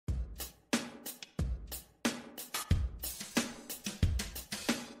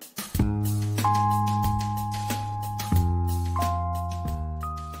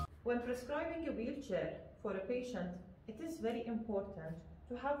prescribing a wheelchair for a patient, it is very important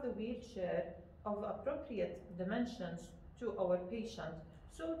to have the wheelchair of appropriate dimensions to our patient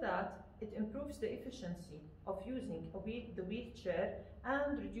so that it improves the efficiency of using the wheelchair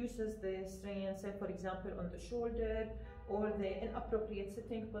and reduces the strain, say for example on the shoulder or the inappropriate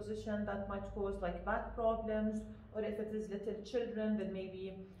sitting position that might cause like back problems, or if it is little children then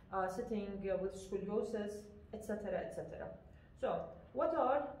maybe sitting with scoliosis, etc., etc. So what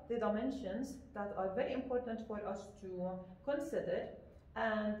are the dimensions that are very important for us to consider,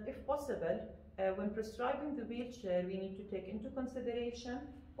 and if possible when prescribing the wheelchair we need to take into consideration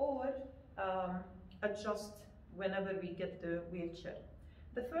or adjust whenever we get the wheelchair.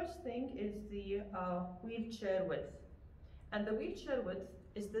 The first thing is the wheelchair width, and the wheelchair width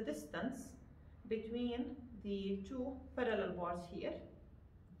is the distance between the two parallel bars here,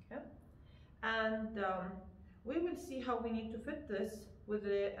 okay? And we will see how we need to fit this with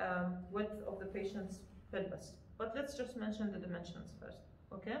the width of the patient's pelvis, but let's just mention the dimensions first,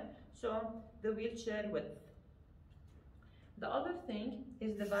 okay? So the wheelchair width. The other thing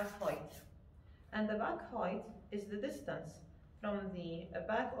is the back height, and the back height is the distance from the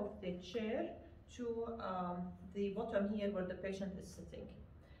back of the chair to the bottom here where the patient is sitting.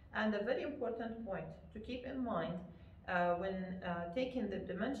 And a very important point to keep in mind when taking the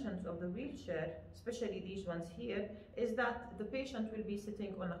dimensions of the wheelchair, especially these ones here, is that the patient will be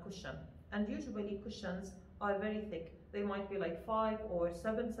sitting on a cushion, and usually cushions are very thick. They might be like 5 or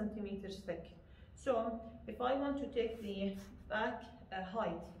 7 centimeters thick. So if I want to take the back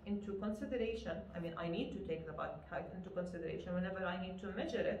height into consideration, I mean I need to take the back height into consideration whenever I need to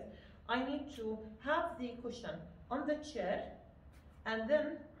measure it. I need to have the cushion on the chair and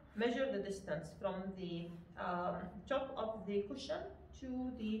then measure the distance from the top of the cushion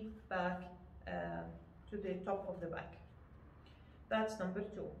to the back, to the top of the back. That's number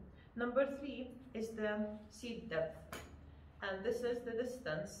 2. Number 3 is the seat depth, and this is the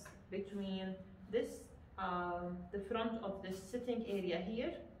distance between this, the front of this sitting area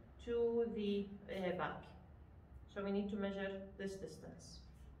here to the back. So we need to measure this distance.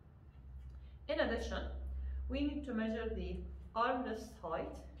 In addition, we need to measure the armrest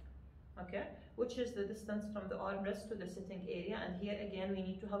height, okay, which is the distance from the armrest to the sitting area, and here again we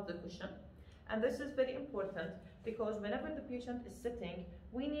need to have the cushion. And this is very important because whenever the patient is sitting,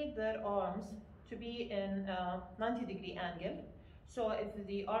 we need their arms to be in a 90-degree angle. So if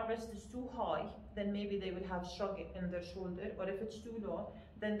the armrest is too high, then maybe they will have shrug in their shoulder, or if it's too low,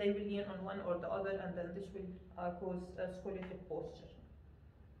 then they will lean on one or the other, and then this will cause a scoliotic posture.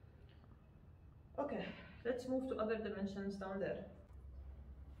 Okay, let's move to other dimensions down there.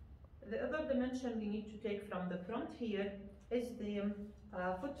 The other dimension we need to take from the front here is the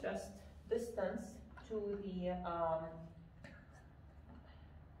footrest distance to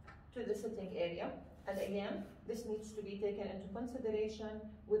the sitting area, and again this needs to be taken into consideration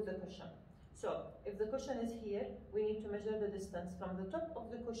with the cushion. So if the cushion is here, we need to measure the distance from the top of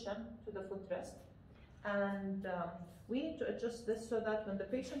the cushion to the footrest, and we need to adjust this so that when the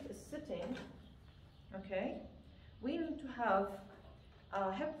patient is sitting, okay, we need to have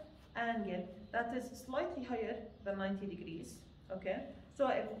a hip angle that is slightly higher than 90 degrees, okay? So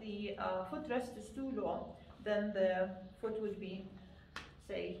if the footrest is too low, then the foot would be,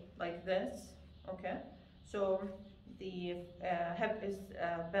 say, like this, okay? So the hip is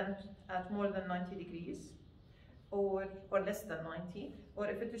bent at more than 90 degrees, or less than 90, or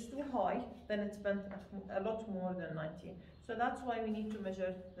if it is too high, then it's bent at a lot more than 90. So that's why we need to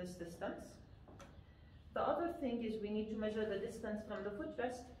measure this distance. The other thing is we need to measure the distance from the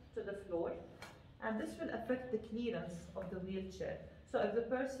footrest to the floor, and this will affect the clearance of the wheelchair. So if the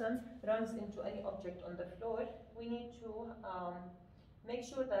person runs into any object on the floor, we need to make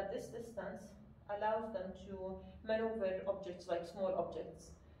sure that this distance allows them to maneuver objects like small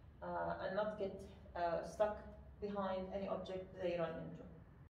objects and not get stuck behind any object they run into.